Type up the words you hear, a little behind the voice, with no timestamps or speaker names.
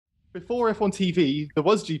before F1 TV, there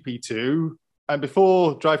was GP2, and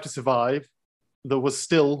before Drive to Survive, there was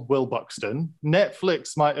still Will Buxton.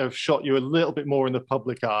 Netflix might have shot you a little bit more in the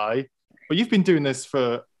public eye, but you've been doing this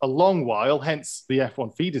for a long while, hence the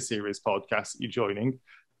F1 Feeder Series podcast that you're joining.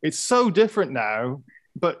 It's so different now,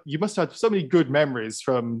 but you must have so many good memories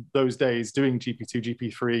from those days doing GP2,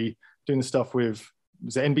 GP3, doing the stuff with,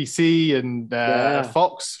 was it NBC and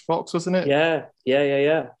Fox, wasn't it? Yeah.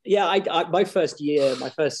 I my first year,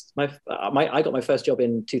 I got my first job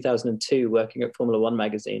in 2002 working at Formula One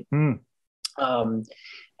magazine. And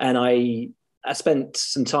I spent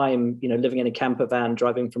some time, living in a camper van,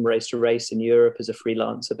 driving from race to race in Europe as a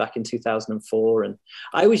freelancer back in 2004. And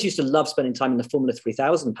I always used to love spending time in the Formula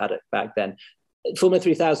 3000 paddock back then. Formula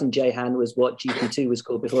 3000 J-Han was what GP2 was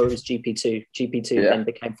called before it was GP2. GP2 then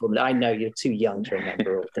became Formula. I know you're too young to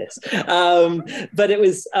remember all this. But it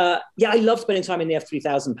was, I loved spending time in the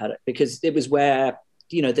F3000 paddock because it was where,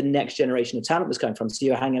 the next generation of talent was coming from. So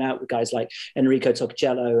you're hanging out with guys like Enrico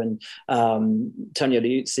Tocciello and Tonio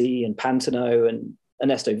Liuzzi and Pantano and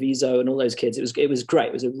Ernesto Vizo and all those kids. It was great.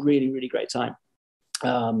 It was a really, really great time.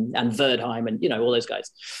 And Verdheim and, all those guys.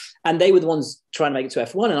 And they were the ones trying to make it to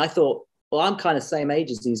F1. And I thought, well, I'm kind of same age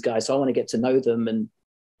as these guys, so I want to get to know them.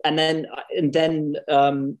 And then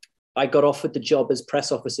I got offered the job as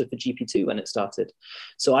press officer for GP2 when it started.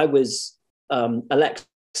 So I was Alexa,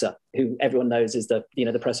 who everyone knows is the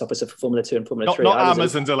press officer for Formula 2 and Formula 3. Not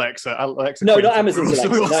Amazon's Alexa. No, not Amazon's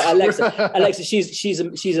Alexa. No, Alexa.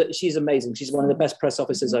 She's amazing. She's one of the best press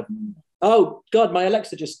officers I've. Oh God, my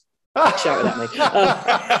Alexa just shouted at me.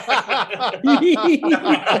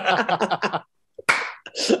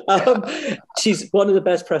 She's one of the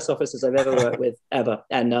best press officers I've ever worked with ever,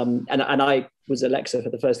 and I was Alexa for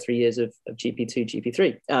the first 3 years of GP2,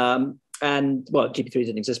 GP3, and GP3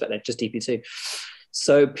 didn't exist back then, just GP2.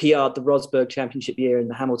 So PR'd the Rosberg Championship year and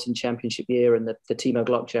the Hamilton Championship year and the Timo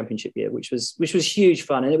Glock Championship year, which was huge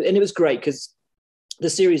fun, and it was great because the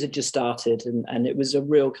series had just started and it was a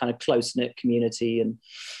real kind of close-knit community and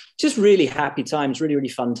just really happy times, really, really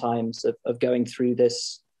fun times of going through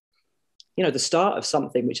this. The start of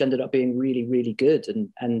something which ended up being really, really good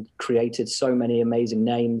and created so many amazing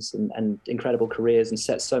names and incredible careers and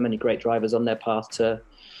set so many great drivers on their path to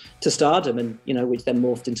stardom and, which then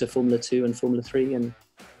morphed into Formula 2 and Formula 3 and,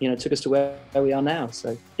 took us to where we are now.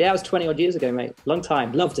 So, yeah, it was 20 odd years ago, mate. Long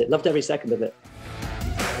time. Loved it. Loved every second of it.